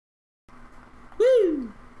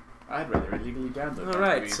I'd rather illegally download.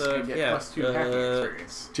 Alright, so and get yeah. +2 hacking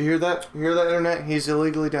experience. Did you hear that? You hear that, internet? He's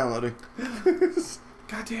illegally downloading.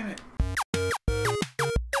 God damn it.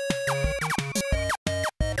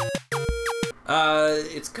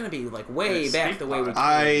 It's gonna be like way back the way we.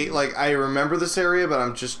 I remember this area, but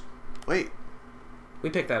I'm just. Wait. We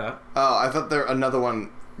picked that up. Oh, I thought there another one.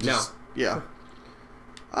 Just, No. Yeah.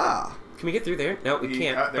 Ah. Can we get through there? No, we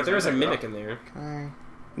can't. But there is a mimic in there. Okay.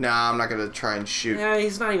 Nah, I'm not gonna try and shoot. Yeah,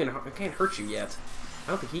 he's not even. Can't hurt you yet.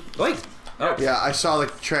 I don't think he. Wait. Oh. Yeah, I saw the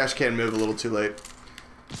trash can move a little too late.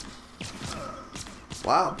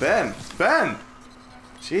 Wow, Ben. Ben.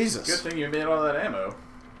 Jesus. Good thing you made all that ammo.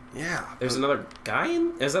 Yeah. There's another guy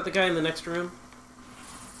in. Is that the guy in the next room?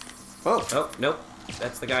 Oh. Oh, nope.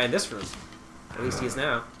 That's the guy in this room. At least he is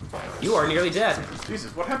now. You are nearly dead.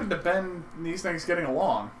 Jesus, what happened to Ben and these things getting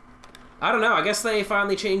along? I don't know. I guess they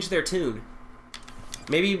finally changed their tune.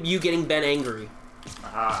 Maybe you getting Ben angry.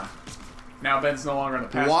 Aha. Now Ben's no longer on the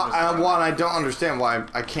path. One, I don't understand why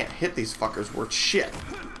I can't hit these fuckers worth shit.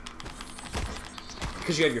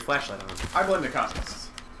 Because you have your flashlight on. I blame the communists.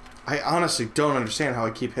 I honestly don't understand how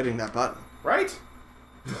I keep hitting that button. Right?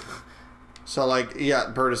 So, like, yeah,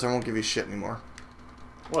 Burtis, I won't give you shit anymore.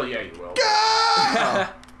 Well, yeah, you will.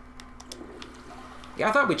 Oh. Yeah,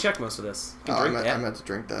 I thought we checked most of this. You can drink that. I meant to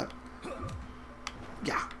drink that.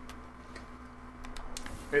 Yeah.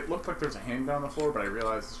 It looked like there's a handgun on the floor, but I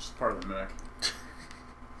realized it's just part of the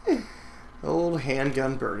mimic. Old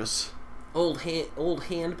handgun Burtis. Old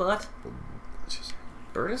hand butt?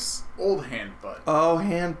 Burtis? Old hand butt. Oh,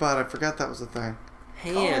 hand butt. I forgot that was a thing.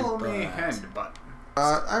 Hand Call butt. me hand butt.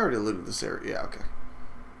 I already looted this area. Yeah, okay.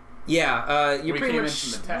 Yeah, you We pretty came much.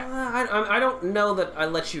 in from the tech. I don't know that I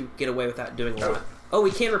let you get away without doing a lot. Oh,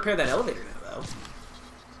 we can't repair that elevator now, though.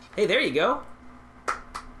 Hey, there you go.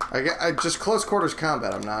 I just close quarters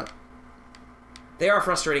combat. I'm not. They are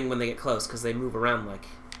frustrating when they get close because they move around like,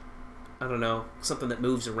 I don't know, something that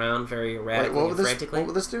moves around very erratically and frantically. What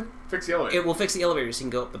would this do? Fix the elevator. It will fix the elevator so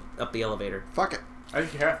you can go up the elevator. Fuck it. I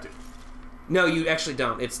think you have to. No, you actually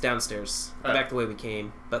don't. It's downstairs. Back the way we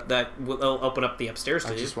came. But that will open up the upstairs to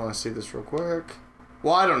I you. just want to see this real quick.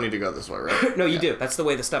 Well, I don't need to go this way, right? No, you do. That's the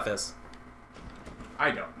way the stuff is.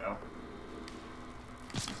 I don't know.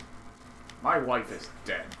 My wife is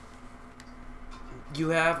dead. You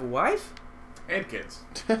have a wife? And kids.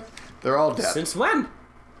 They're all dead. Since when?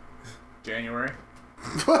 January.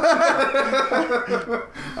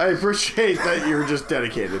 I appreciate that you're just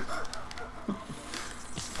dedicated.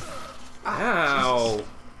 Ow.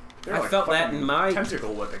 They're I like felt that fucking in my...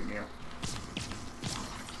 tentacle whipping you.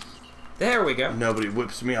 There we go. Nobody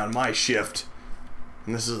whips me on my shift.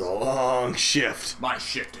 And this is a long shift. My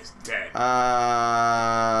shift is dead. Is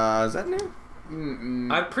that new?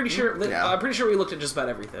 I'm pretty sure. Yeah. I'm pretty sure we looked at just about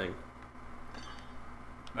everything.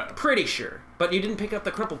 Pretty sure, but you didn't pick up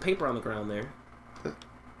the crumpled paper on the ground there.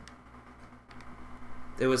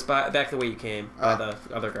 It was back the way you came, by the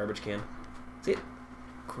other garbage can. See it?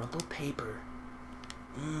 Crumpled paper.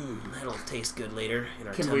 That'll taste good later in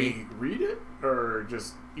our Can tummy. we read it or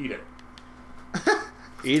just eat it?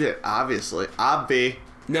 Eat it, obviously. Obvi.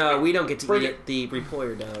 No, we don't get to Bring eat it. it. The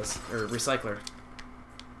reployer does, or recycler.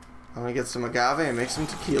 I'm gonna get some agave and make some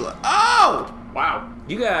tequila. Oh! Wow.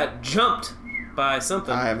 You got jumped by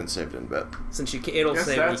something. I haven't saved in a bit. Since it'll Guess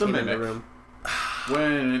say when you that's a came in the mimic. room.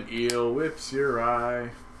 When an eel whips your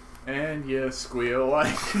eye and you squeal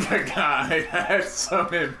like a guy, that's a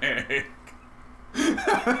mimic.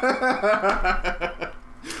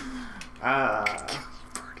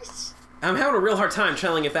 I'm having a real hard time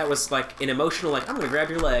telling if that was like an emotional, like, I'm gonna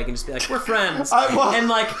grab your leg and just be like, we're friends. Well- and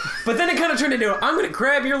like, but then it kind of turned into, I'm gonna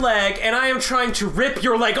grab your leg and I am trying to rip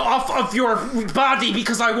your leg off of your body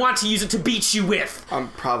because I want to use it to beat you with. I'm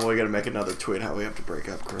probably gonna make another tweet how we have to break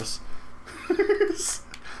up, Chris.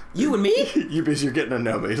 You and me? You because you're getting to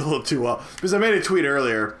know me a little too well. Because I made a tweet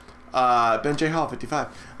earlier, Ben J Hall 55,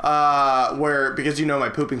 where because you know my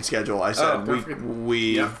pooping schedule, I said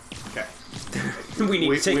we Yep. Okay. we need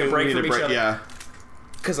to take a break from each other. Yeah,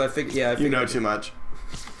 Because I figured, yeah, you know too much.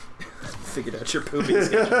 figured out your pooping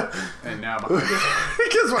schedule. And now behind it,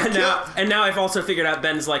 Because my and now I've also figured out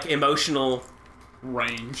Ben's like emotional.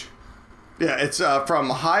 range. yeah, it's from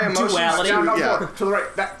high emotions Duality. to Down, no, yeah. forward, to the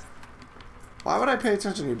right. That. Why would I pay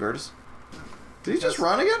attention to you, Burtis? Did he just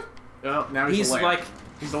run again? Oh, now he's He's the lamp. like,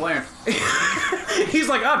 He's the lamp. he's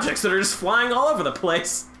like objects that are just flying all over the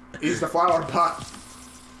place. He's the flower pot.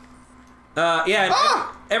 Yeah, and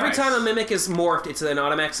every Nice. time a mimic is morphed, it's an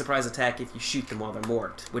automatic surprise attack if you shoot them while they're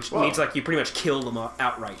morphed, which means like you pretty much kill them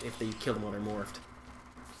outright if you kill them while they're morphed.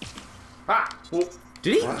 Ah! Well,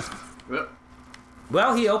 Did he? yep.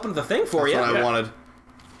 Well, he opened the thing for That's you. what I wanted.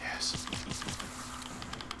 Yes.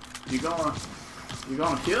 You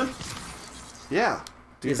gonna kill him? Yeah.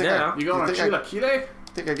 Do you He's think now. You gonna kill a kid?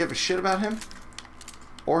 Think I give a shit about him?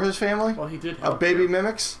 Or his family? Well, he did A help baby you.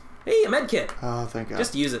 mimics? Hey, a med kit. Oh, thank God.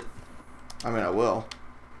 Just use it. I mean, I will.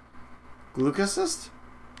 Glucose assist?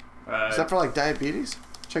 Is that for like diabetes?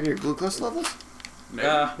 Check your glucose levels?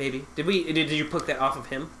 Maybe. Did you put that off of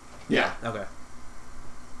him? Yeah. Okay.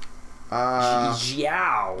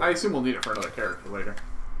 I assume we'll need it for another character later.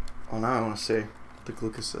 Oh, now I want to see the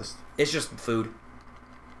glucose assist. It's just food.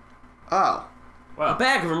 Oh. Wow. A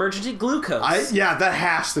bag of emergency glucose. Yeah, that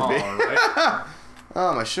has to be. All right.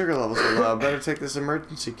 Oh, my sugar levels are low. Better take this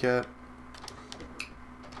emergency kit.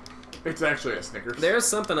 It's actually a Snickers. There's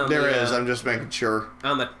something on There is. I'm just making sure.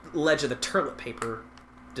 on the ledge of the toilet paper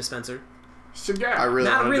dispenser. Cigar. I really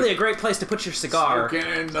Not wanted really to... a great place to put your cigar.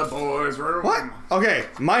 Smoking in the boys' room. What? Okay,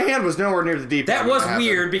 my hand was nowhere near the D-pad. That when was it happened.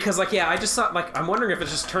 weird because, like, yeah, I just thought, like, I'm wondering if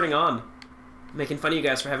it's just turning on. Making fun of you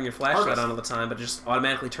guys for having your flashlight Harvest. on all the time, but just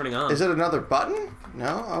automatically turning on. Is it another button?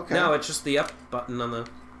 No? Okay. No, it's just the up button on the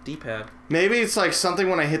D-pad. Maybe it's like something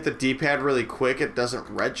when I hit the D-pad really quick, it doesn't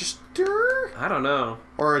register? I don't know.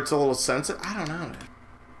 Or it's a little sensitive? I don't know.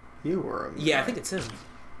 You were a... Yeah, I think it's him.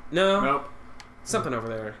 No. Nope. Something over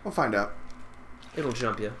there. We'll find out. It'll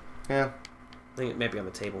jump you. Yeah. I think it may be on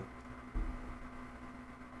the table.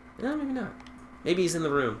 No, maybe not. Maybe he's in the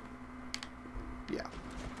room. Yeah.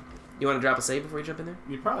 You want to drop a save before you jump in there?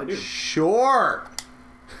 You probably do. Sure!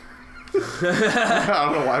 I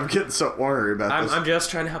don't know why I'm getting so ornery about this. I'm just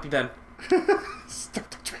trying to help you, Ben. Stop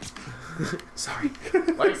the train. Sorry.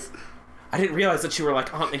 Like, I didn't realize that you were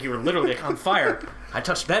like on. You were literally like on fire. I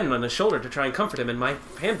touched Ben on his shoulder to try and comfort him, and my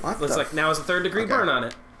hand What was the like now has a 3rd-degree burn on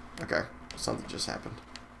it. Okay. Something just happened.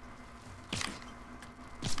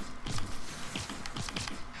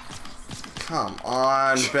 Come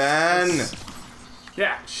on, Ben!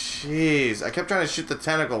 yeah. Jeez. I kept trying to shoot the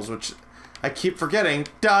tentacles, which I keep forgetting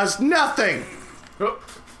does nothing! Oh.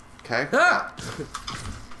 Okay. Ah!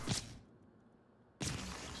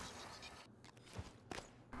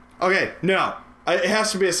 Okay, no. It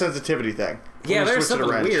has to be a sensitivity thing. Yeah, Let me there's switch to the something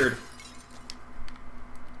wrench. weird.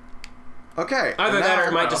 Okay. Either that or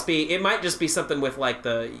it might well. just be. It might just be something with like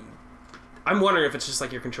the. I'm wondering if it's just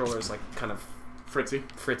like your controller is like kind of Fritzy.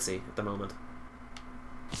 fritzy at the moment.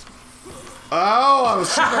 Oh, I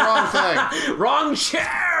was shooting the wrong thing. Wrong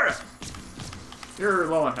chair. You're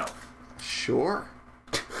low on health. Sure.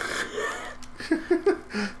 Can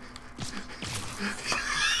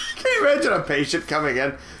you imagine a patient coming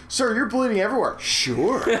in? Sir, you're bleeding everywhere.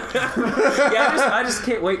 Sure. Yeah, I just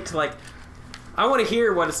can't wait to like. I want to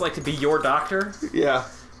hear what it's like to be your doctor. Yeah.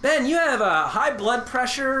 Ben, you have high blood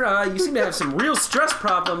pressure. You seem to have some real stress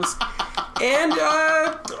problems, and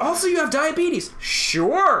also you have diabetes.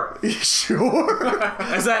 Sure. Sure.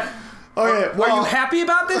 Is that? Okay. Are Well, you happy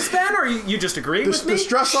about this, Ben, or you just agreeing with me? the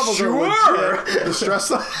stress levels Sure. are legit. The stress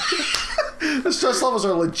the stress levels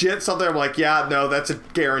are legit. Something I'm like, yeah, no, that's a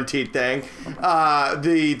guaranteed thing.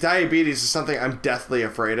 The diabetes is something I'm deathly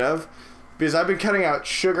afraid of because I've been cutting out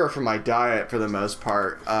sugar from my diet for the most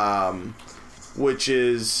part. Which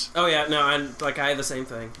is... Oh yeah, no, I have the same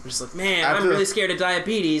thing. I'm just like, man, After- I'm really scared of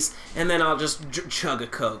diabetes, and then I'll just chug a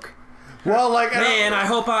Coke. Well, like... Man, I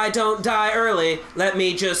hope I don't die early. Let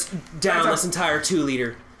me just down this entire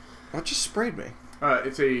 2-liter. What just sprayed me?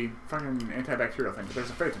 It's a fucking antibacterial thing, but there's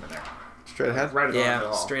a phaeton in there. Straight ahead? Right at the end of the Yeah,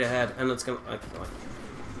 hall. straight ahead, and it's gonna like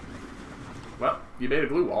Well, you made a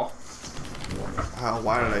glue wall. Oh,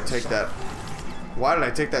 why did I take that? Why did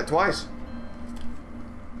I take that twice?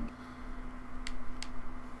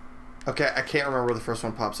 Okay, I can't remember where the first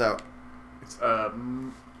one pops out. It's Well,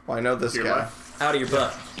 I know this to your guy. left. out of your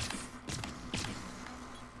butt.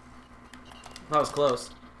 That was close.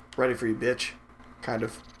 Ready for you, bitch. Kind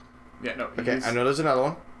of. Yeah, no. Okay, he's- I know there's another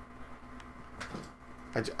one.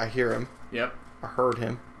 I hear him. Yep. I heard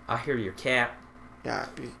him. I hear your cat. Yeah,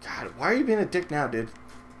 God, why are you being a dick now, dude?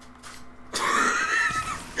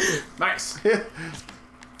 Nice. He's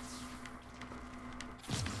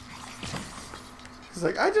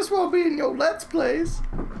like, I just want to be in your Let's Plays.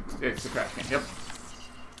 It's the trash can. Yep.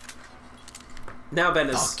 Now Ben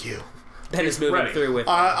is Fuck you. moving ready. through with.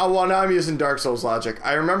 Well, now I'm using Dark Souls logic.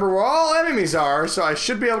 I remember where all enemies are, so I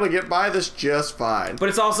should be able to get by this just fine. But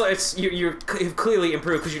it's also you've clearly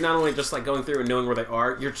improved because you're not only just like going through and knowing where they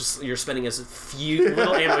are. You're spending as few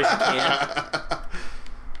little ammo as you can.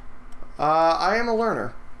 I am a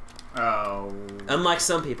learner. Oh. Unlike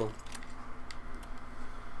some people.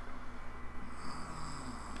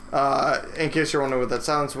 In case you're wondering what that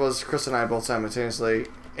silence was, Chris and I both simultaneously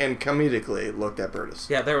and comedically looked at Brutus.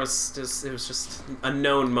 Yeah, it was just a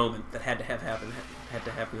known moment that had to happen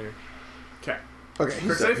there. Okay. Okay,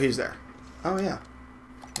 he's there. He's there. Oh yeah,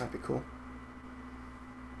 that'd be cool.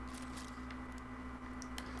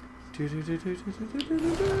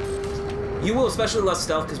 You will especially love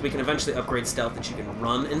stealth because we can eventually upgrade stealth that you can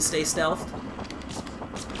run and stay stealthed.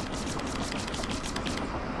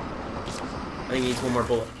 I think he needs one more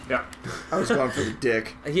bullet. Yeah. I was going for the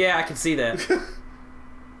dick. Yeah, I can see that.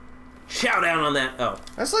 Chow down on that. Oh.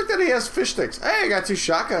 That's like that he has fish sticks. Hey, I got 2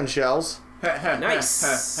 shotgun shells.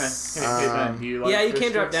 Nice. Hey, you like Yeah, you fish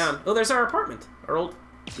can drop sticks? down. Oh, there's our apartment. Our old...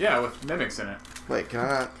 Yeah, with mimics in it. Wait, can I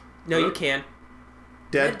not? No, you can.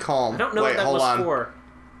 Dead calm. I don't know Wait, what that hold was on. for.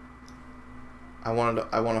 I want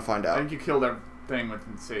to find I out. think you killed that thing with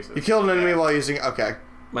stasis. You killed an enemy while using... Okay.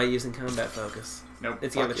 Am I using combat focus? Nope.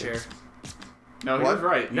 It's the other Fuck you. chair. No, he What? was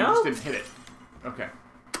right. You No? just didn't hit it. Okay.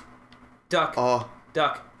 Duck. Oh.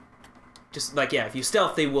 Duck. Just like, yeah, if you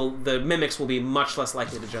stealth, the mimics will be much less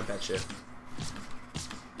likely to jump at you.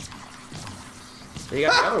 There you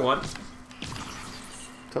got the other one.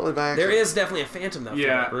 Totally back. There is definitely a phantom, though, for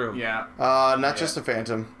Yeah. that room. Yeah. Not just a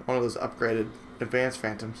phantom. One of those upgraded advanced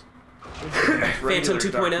phantoms. Regular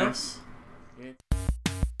 2.0? darkness.